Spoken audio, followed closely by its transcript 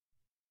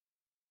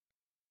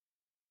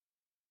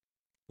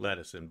Let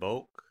us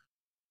invoke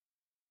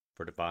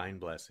for divine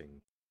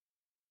blessing.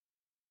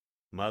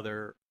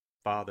 Mother,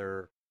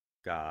 Father,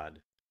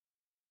 God,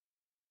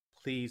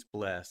 please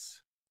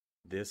bless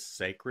this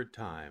sacred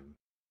time.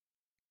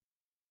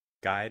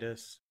 Guide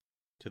us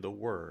to the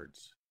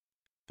words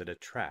that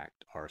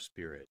attract our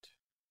spirit.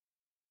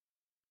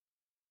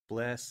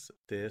 Bless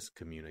this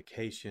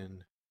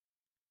communication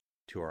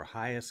to our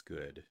highest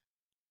good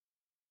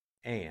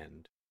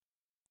and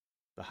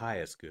the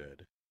highest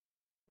good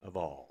of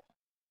all.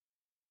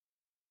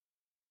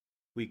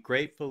 We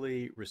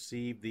gratefully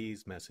receive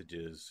these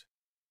messages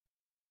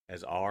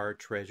as our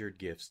treasured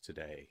gifts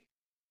today.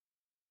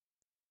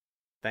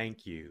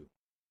 Thank you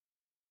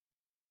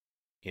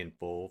in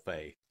full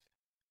faith.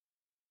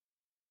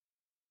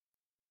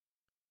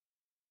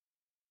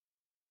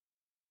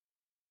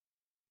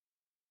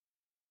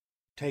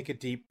 Take a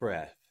deep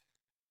breath.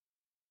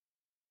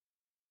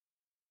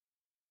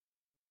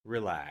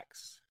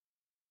 Relax.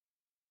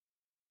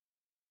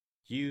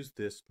 Use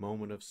this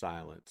moment of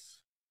silence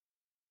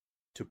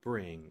to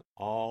bring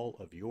all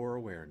of your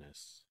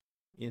awareness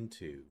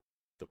into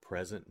the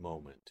present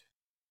moment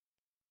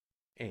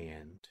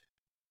and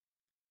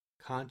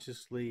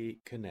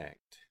consciously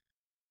connect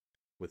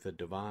with a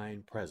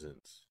divine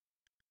presence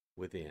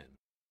within.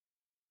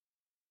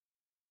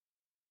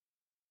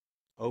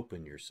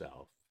 Open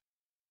yourself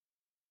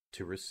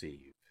to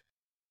receive.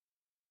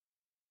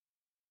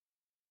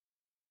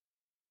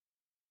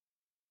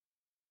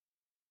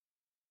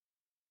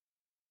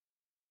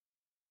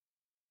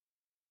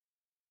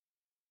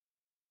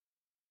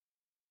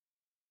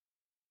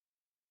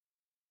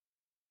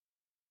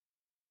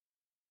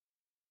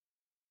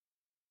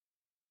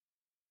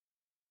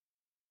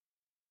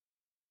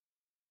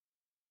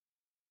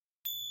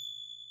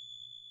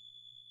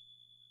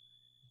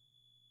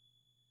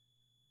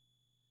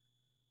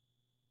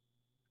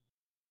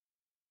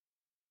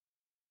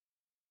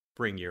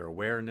 Bring your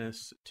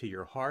awareness to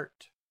your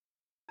heart.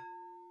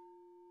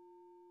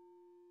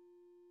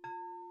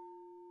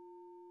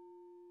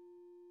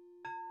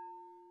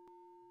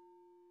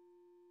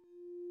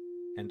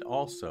 And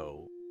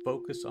also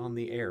focus on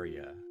the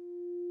area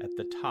at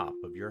the top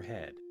of your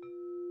head.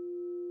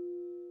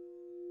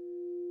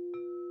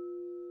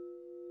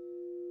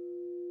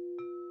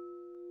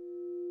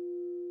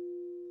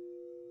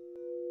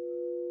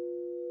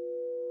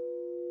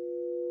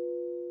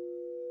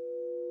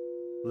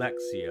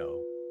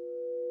 Lectio.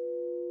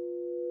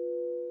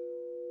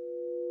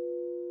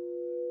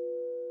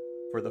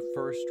 For the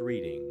first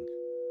reading,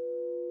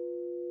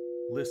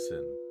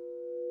 listen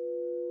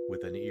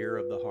with an ear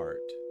of the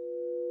heart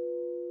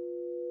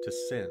to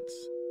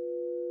sense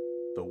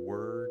the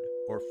word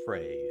or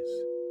phrase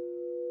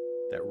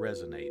that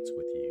resonates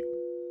with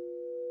you.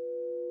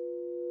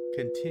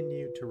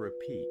 Continue to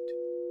repeat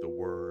the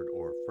word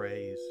or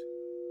phrase.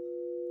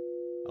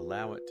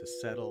 Allow it to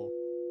settle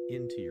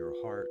into your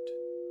heart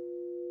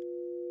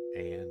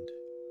and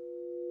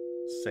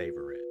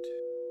savor it.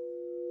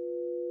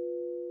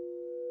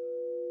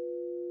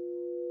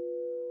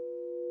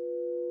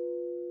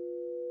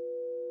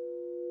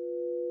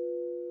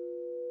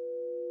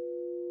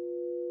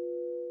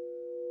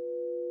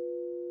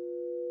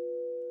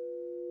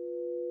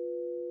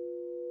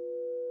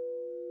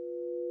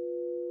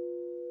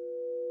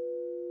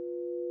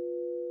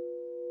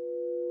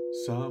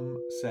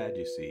 Some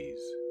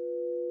Sadducees,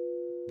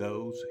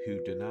 those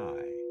who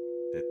deny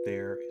that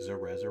there is a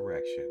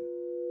resurrection,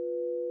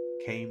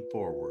 came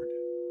forward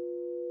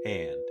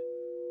and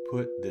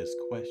put this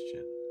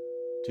question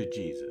to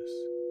Jesus,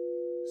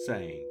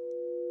 saying,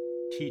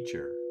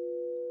 "Teacher,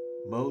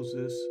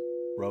 Moses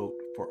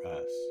wrote for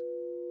us,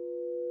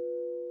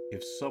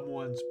 if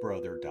someone's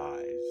brother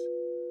dies,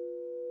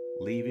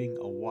 leaving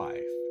a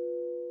wife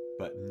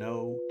but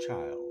no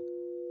child,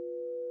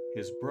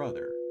 his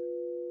brother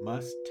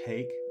must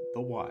take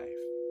the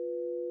wife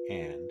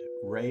and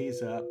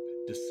raise up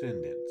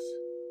descendants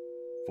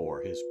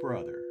for his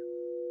brother.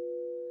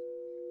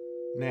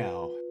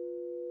 Now,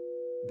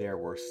 there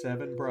were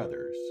 7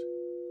 brothers.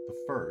 The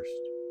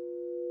first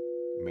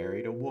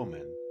married a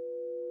woman,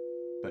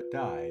 but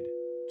died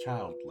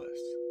childless.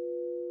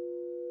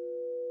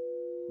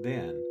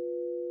 Then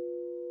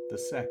the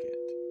second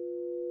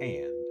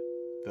and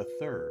the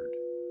third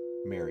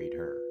married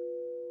her,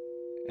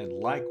 and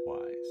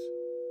likewise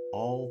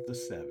all the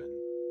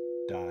 7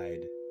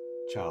 died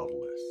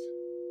childless.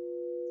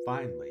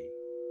 Finally,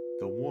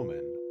 the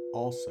woman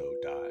also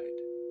died.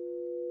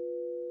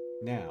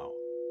 Now,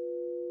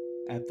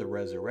 at the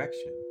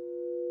resurrection,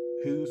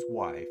 whose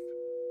wife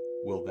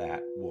will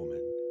that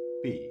woman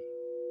be?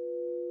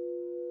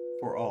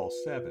 For all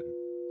 7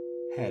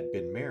 had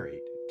been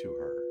married to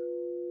her."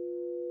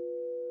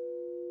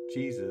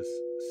 Jesus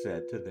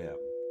said to them,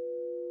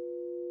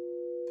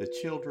 "The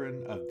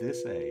children of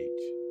this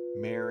age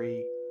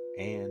marry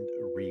and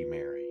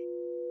remarry,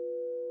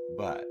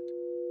 but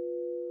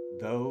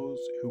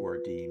those who are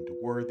deemed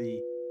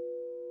worthy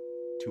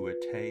to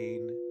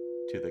attain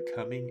to the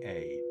coming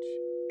age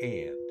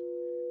and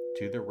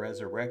to the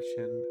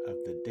resurrection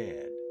of the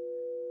dead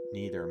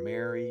neither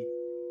marry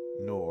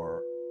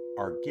nor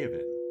are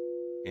given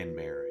in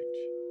marriage.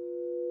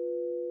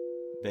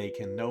 They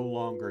can no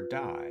longer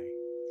die,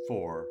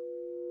 for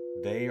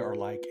they are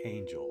like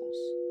angels,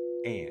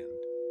 and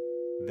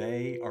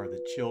they are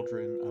the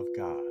children of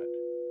God,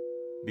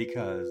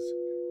 because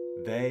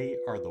they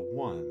are the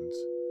ones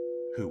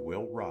who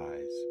will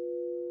rise,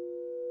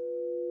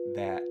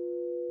 that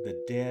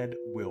the dead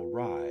will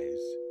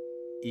rise,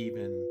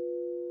 even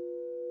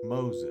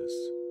Moses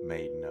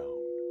made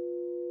known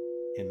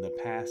in the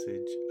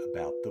passage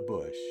about the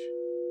bush,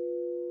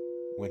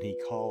 when he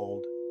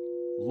called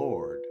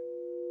Lord,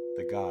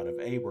 the God of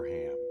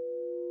Abraham,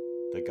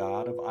 the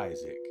God of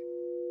Isaac,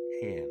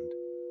 and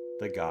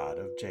the God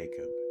of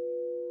Jacob,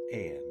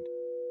 and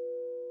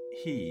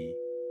he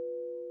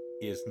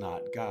is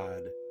not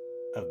God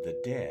of the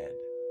dead,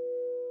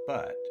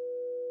 but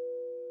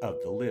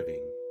of the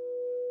living,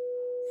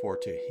 for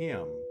to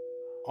him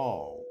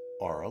all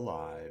are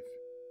alive.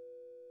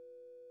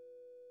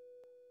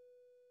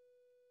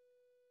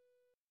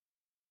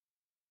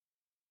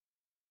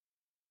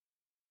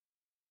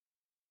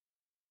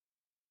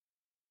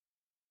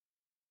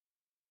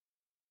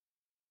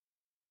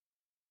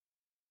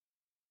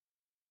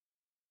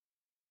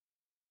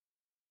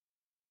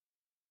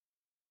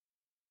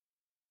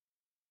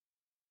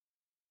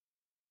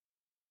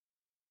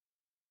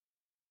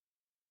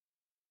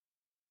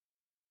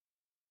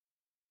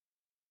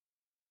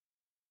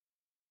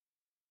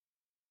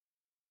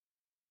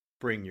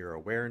 Bring your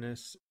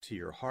awareness to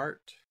your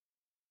heart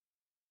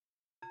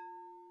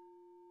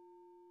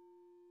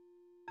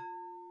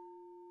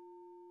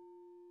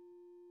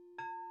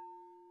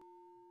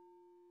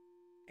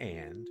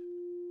and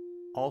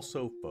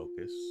also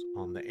focus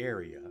on the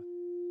area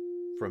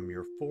from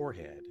your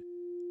forehead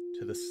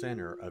to the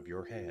center of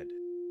your head.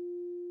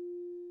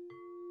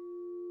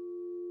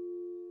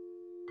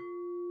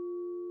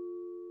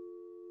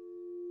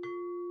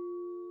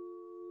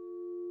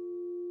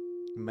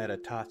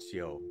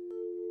 Meditatio.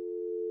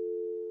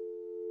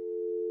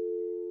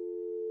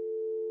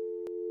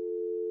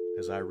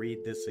 As I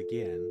read this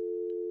again,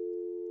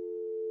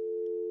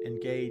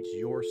 engage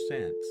your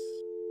sense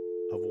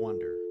of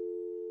wonder.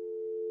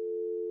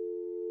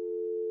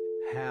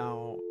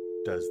 How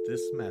does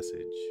this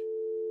message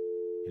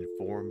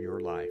inform your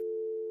life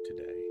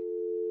today?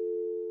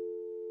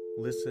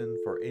 Listen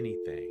for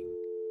anything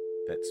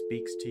that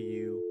speaks to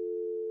you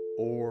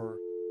or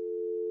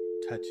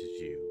touches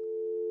you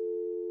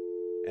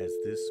as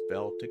this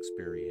felt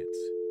experience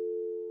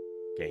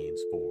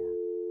gains form.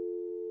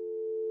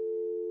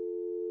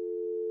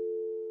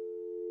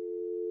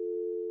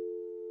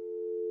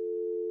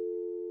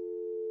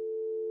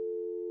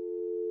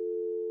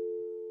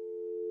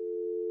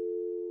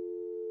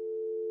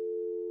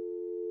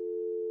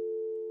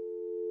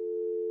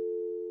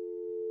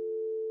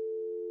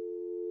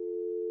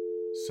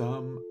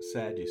 Some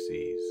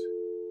Sadducees,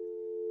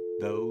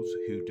 those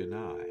who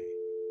deny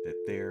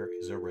that there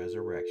is a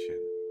resurrection,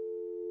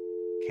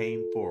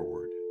 came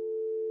forward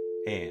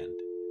and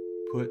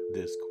put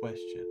this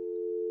question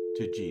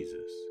to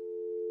Jesus,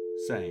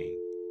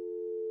 saying,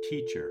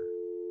 "Teacher,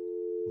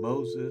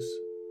 Moses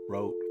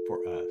wrote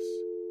for us,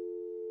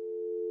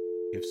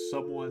 if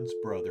someone's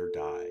brother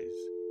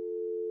dies,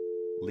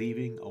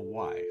 leaving a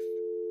wife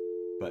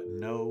but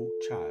no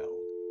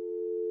child,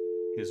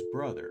 his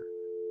brother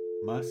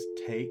must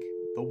take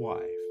the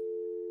wife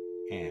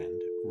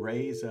and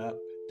raise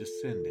up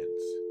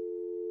descendants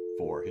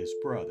for his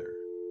brother.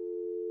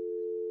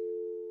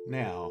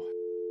 Now,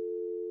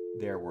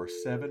 there were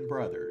 7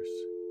 brothers.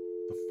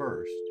 The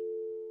first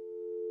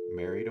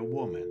married a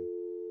woman,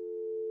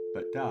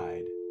 but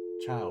died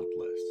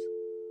childless.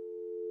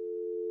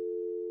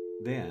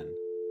 Then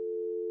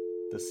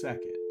the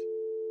second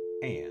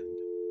and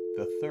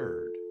the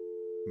third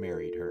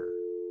married her,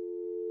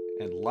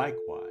 and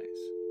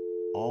likewise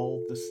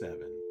all the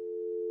 7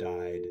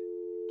 died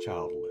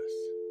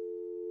childless.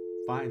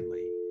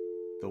 Finally,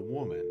 the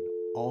woman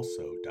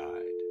also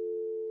died.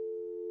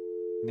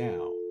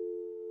 Now,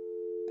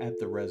 at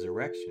the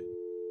resurrection,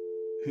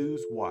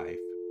 whose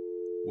wife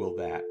will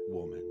that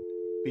woman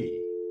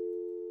be?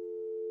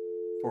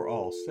 For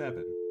all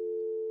 7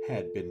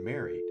 had been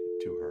married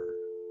to her."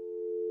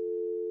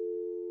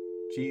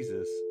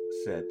 Jesus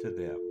said to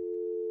them,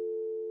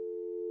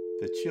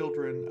 "The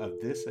children of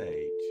this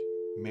age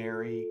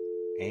marry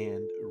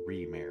and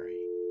remarry,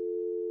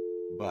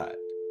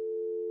 but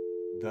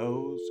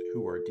those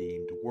who are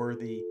deemed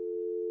worthy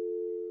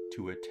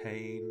to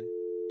attain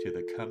to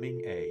the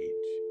coming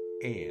age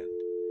and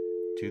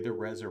to the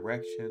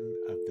resurrection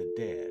of the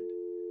dead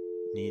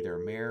neither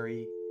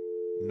marry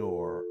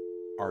nor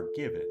are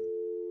given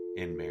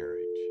in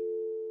marriage.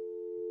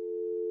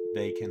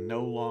 They can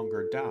no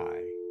longer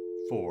die,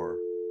 for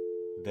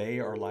they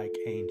are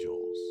like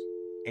angels,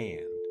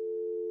 and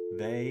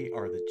they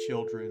are the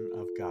children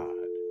of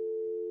God,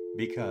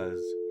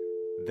 because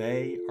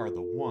they are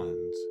the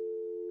ones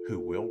who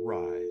will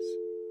rise,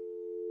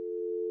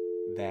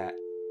 that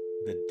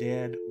the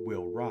dead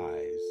will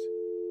rise,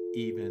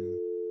 even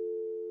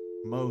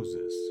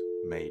Moses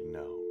made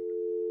known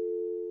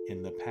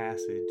in the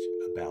passage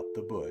about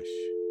the bush,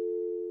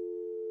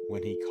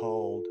 when he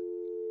called,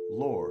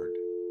 Lord,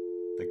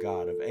 the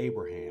God of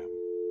Abraham,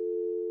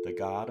 the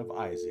God of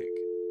Isaac,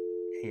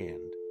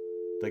 and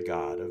the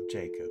God of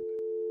Jacob,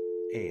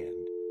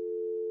 and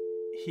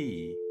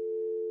he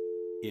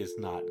is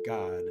not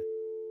God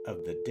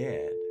of the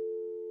dead,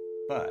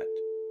 but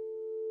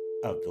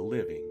of the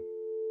living,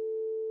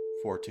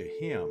 for to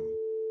him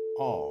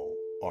all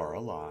are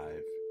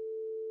alive.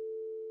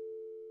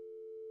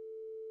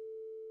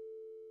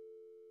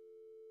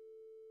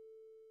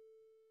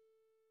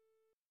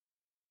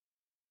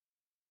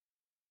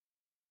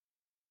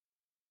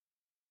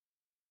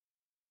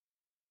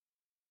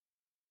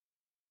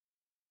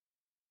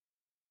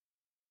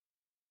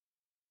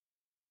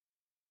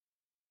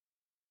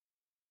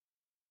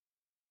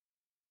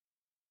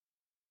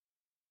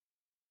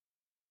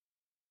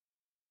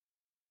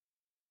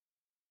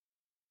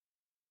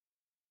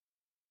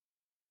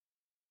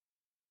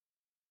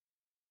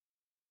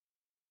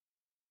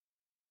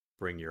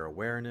 Bring your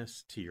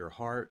awareness to your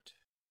heart.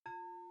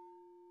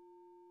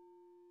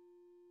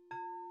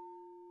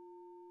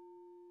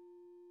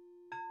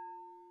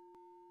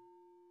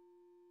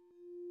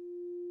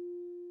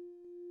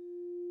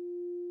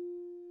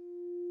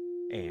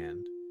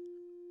 And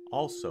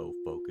also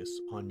focus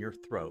on your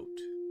throat.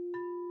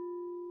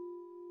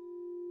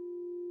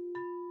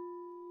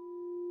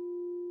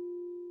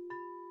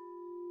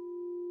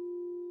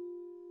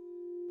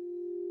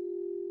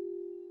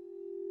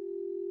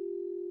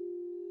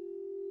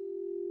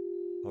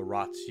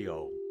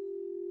 Oratio.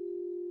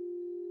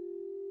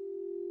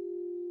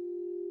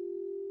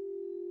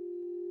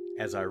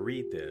 As I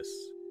read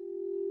this,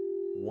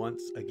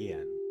 once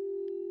again,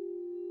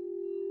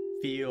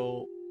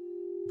 feel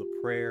the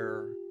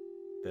prayer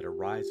that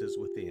arises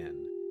within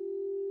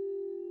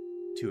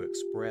to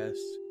express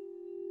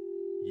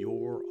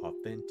your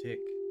authentic,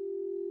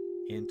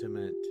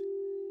 intimate,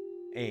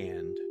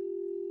 and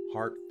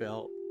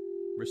heartfelt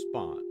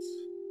response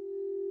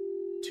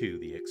to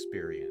the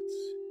experience.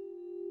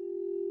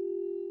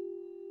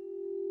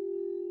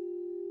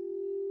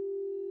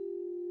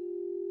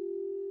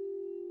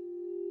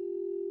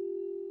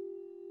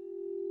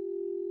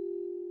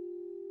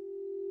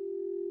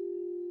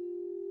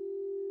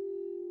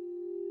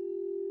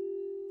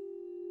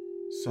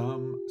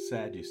 Some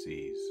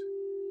Sadducees,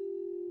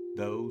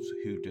 those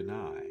who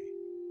deny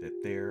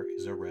that there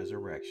is a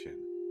resurrection,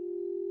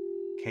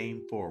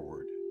 came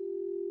forward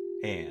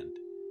and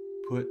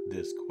put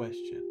this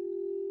question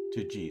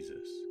to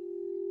Jesus,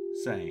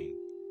 saying,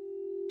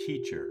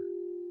 Teacher,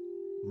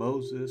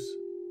 Moses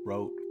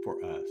wrote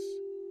for us,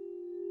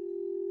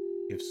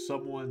 if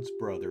someone's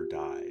brother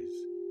dies,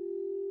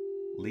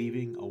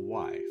 leaving a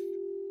wife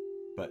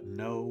but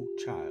no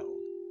child,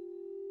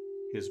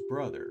 his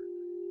brother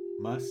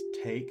must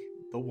take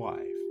the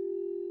wife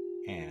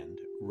and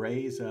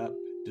raise up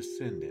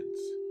descendants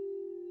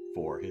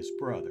for his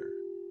brother.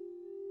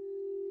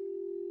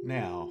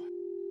 Now,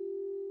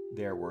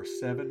 there were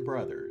 7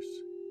 brothers.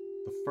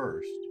 The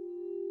first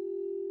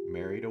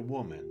married a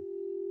woman,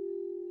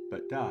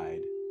 but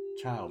died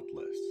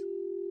childless.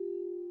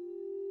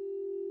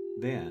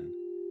 Then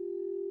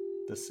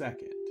the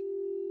second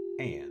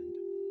and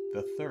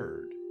the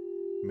third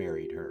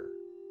married her,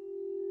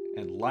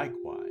 and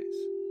likewise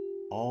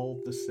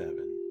all the 7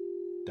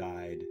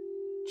 died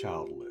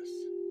childless.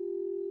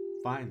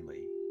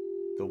 Finally,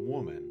 the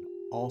woman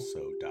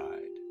also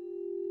died.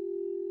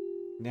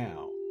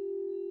 Now,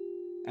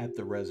 at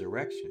the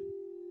resurrection,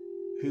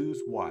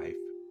 whose wife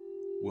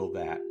will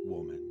that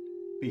woman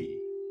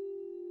be?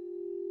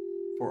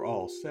 For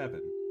all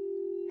 7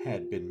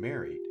 had been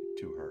married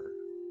to her.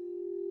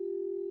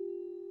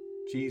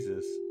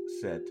 Jesus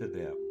said to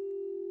them,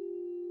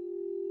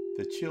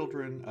 the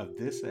children of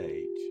this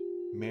age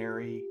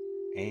marry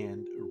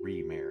and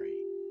remarry,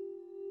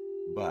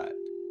 but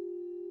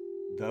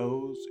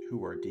those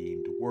who are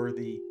deemed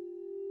worthy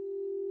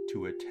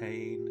to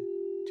attain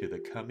to the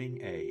coming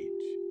age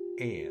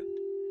and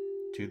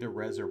to the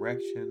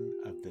resurrection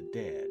of the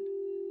dead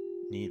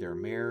neither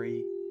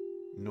marry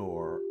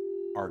nor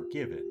are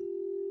given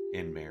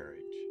in marriage.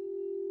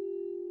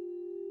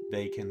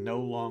 They can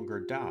no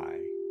longer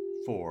die,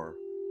 for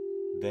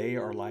they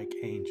are like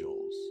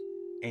angels,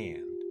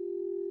 and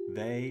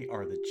they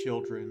are the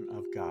children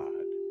of God,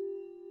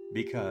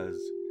 because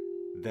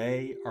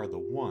they are the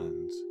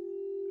ones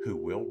who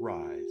will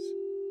rise.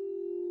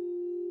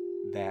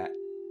 That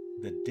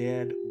the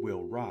dead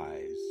will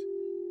rise,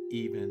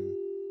 even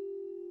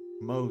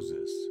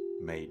Moses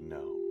made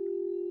known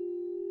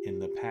in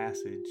the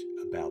passage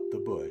about the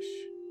bush,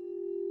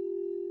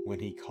 when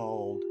he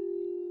called,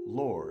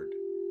 Lord,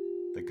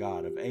 the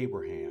God of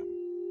Abraham,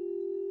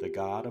 the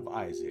God of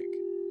Isaac,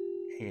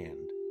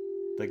 and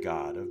the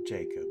God of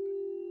Jacob,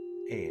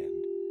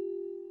 and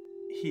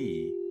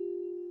he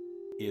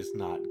is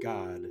not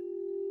God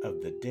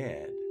of the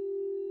dead,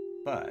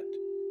 but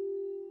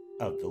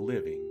of the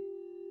living,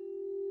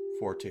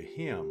 for to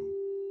him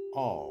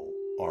all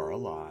are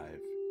alive.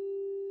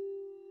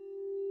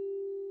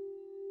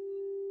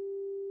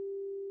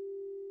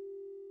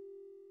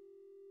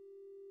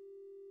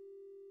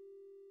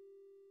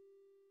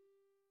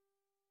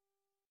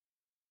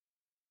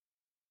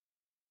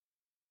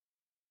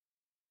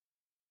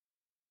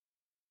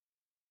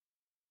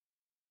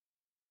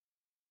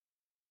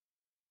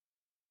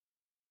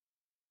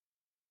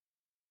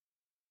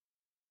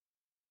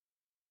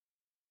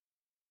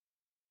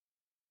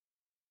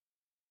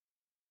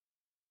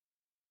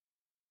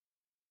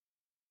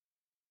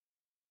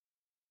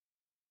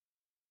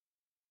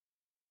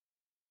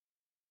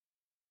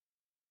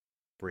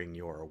 Bring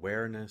your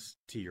awareness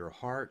to your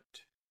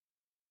heart.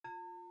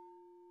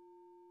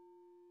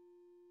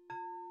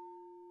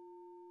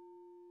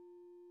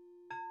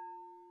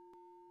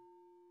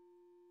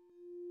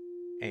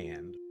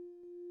 And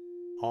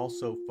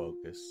also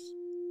focus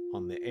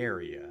on the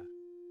area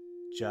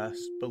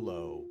just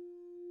below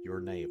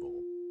your navel.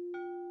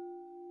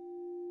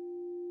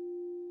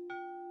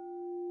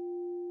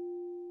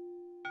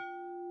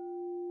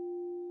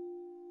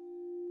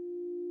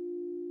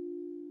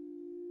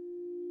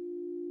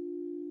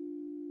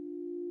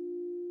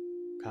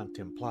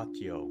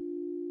 Contemplatio.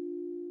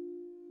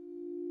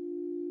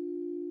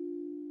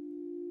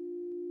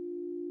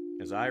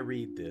 As I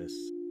read this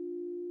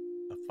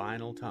a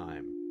final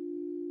time,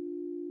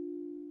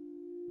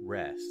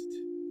 rest.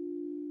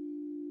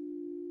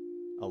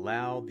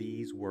 Allow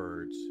these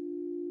words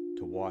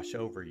to wash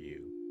over you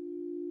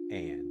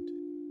and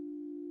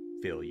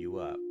fill you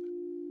up.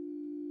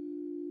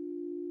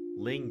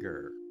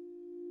 Linger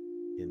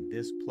in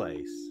this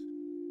place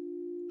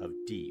of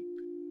deep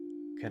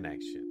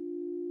connection.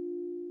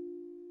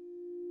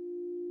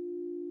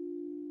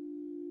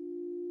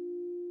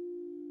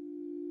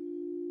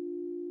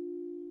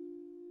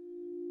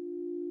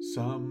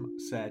 Some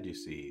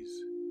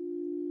Sadducees,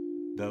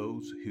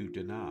 those who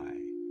deny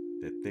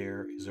that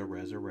there is a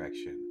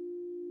resurrection,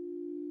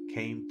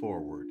 came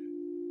forward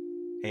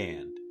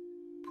and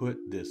put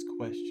this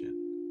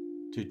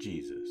question to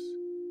Jesus,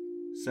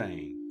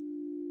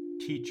 saying,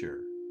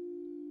 "Teacher,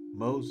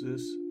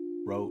 Moses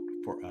wrote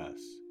for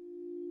us,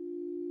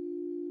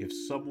 if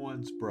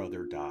someone's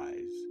brother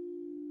dies,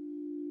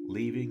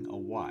 leaving a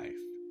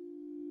wife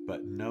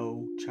but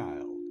no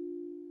child,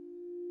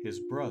 his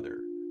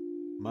brother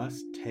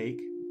must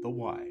take the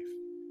wife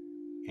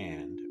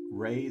and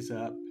raise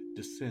up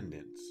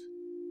descendants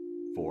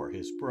for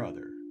his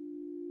brother.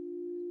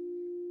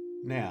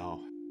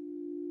 Now,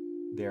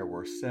 there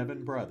were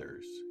 7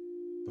 brothers.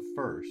 The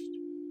first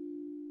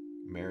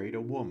married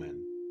a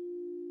woman,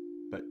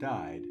 but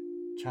died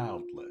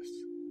childless.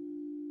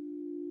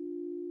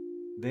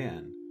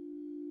 Then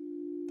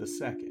the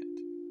second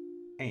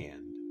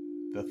and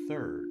the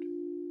third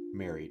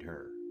married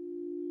her,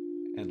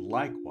 and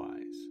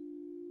likewise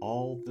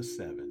all the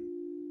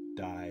 7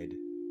 died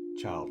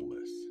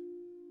childless.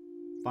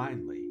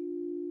 Finally,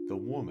 the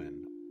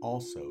woman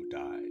also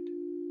died.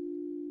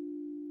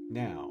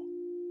 Now,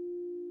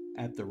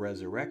 at the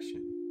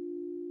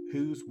resurrection,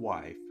 whose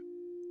wife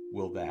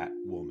will that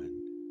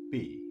woman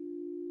be?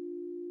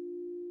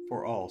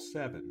 For all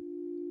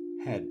 7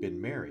 had been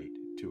married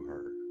to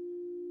her."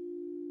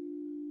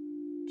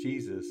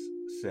 Jesus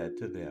said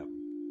to them,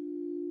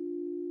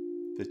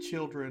 "The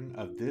children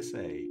of this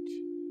age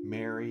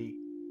marry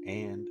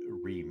and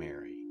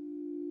remarry,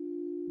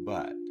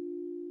 but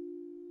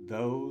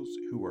those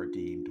who are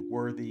deemed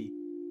worthy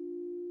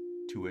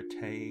to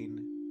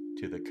attain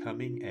to the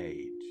coming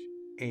age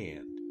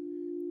and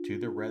to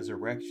the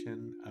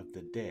resurrection of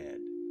the dead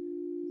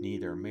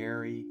neither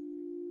marry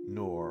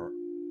nor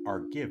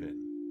are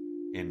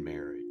given in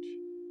marriage.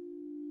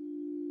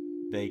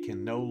 They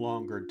can no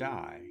longer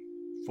die,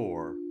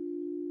 for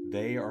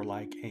they are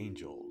like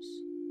angels,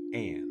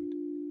 and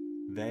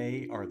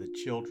they are the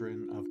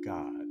children of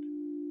God,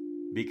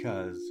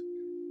 because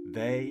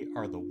they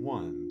are the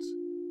ones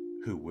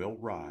who will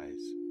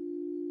rise.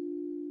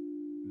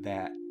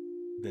 That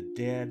the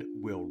dead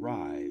will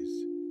rise,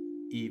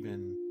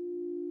 even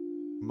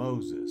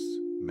Moses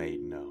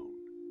made known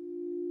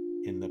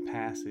in the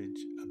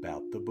passage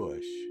about the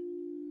bush,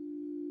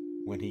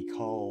 when he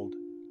called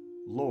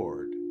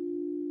Lord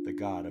the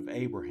God of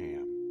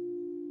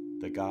Abraham,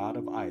 the God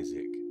of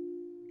Isaac,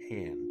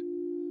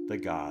 and the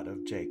God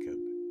of Jacob,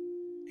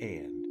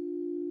 and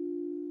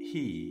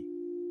he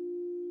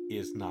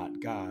is not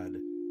God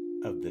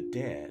of the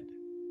dead,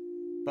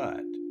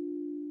 but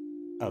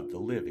of the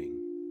living,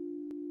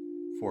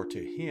 for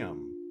to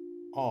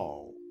him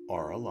all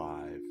are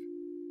alive."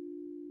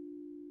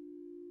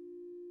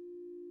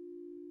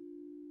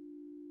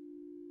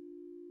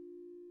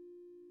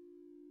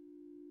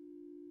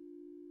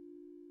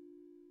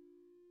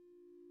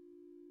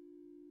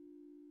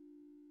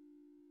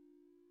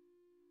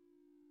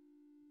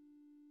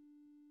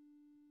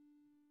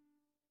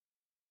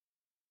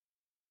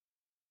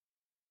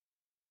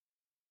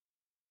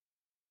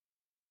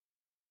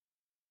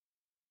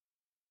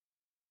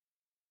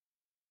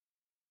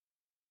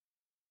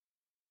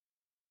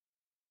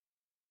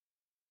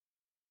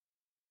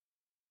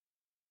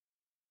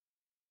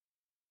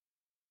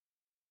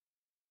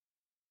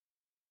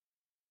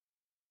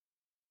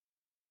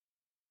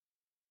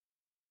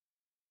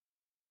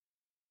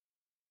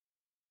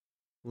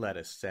 Let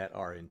us set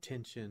our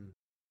intention.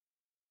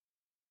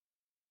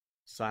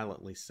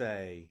 Silently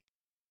say,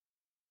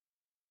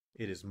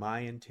 "It is my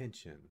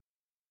intention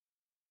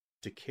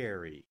to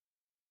carry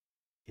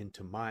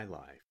into my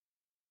life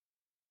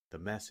the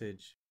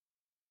message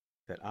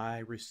that I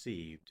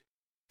received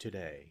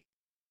today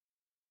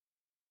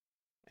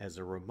as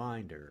a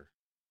reminder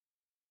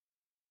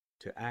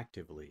to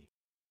actively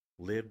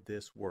live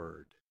this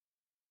word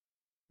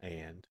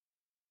and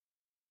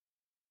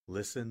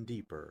listen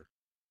deeper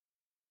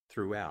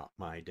throughout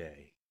my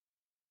day.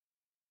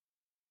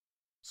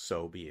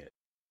 So be it.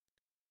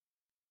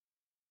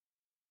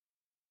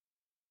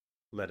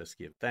 Let us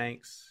give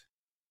thanks.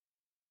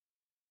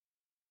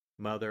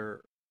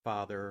 Mother,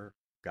 Father,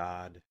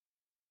 God,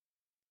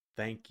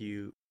 thank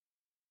you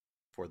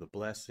for the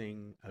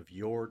blessing of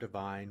your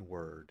divine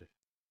word.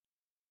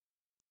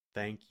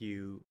 Thank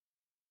you,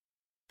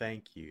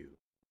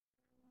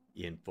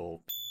 in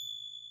full.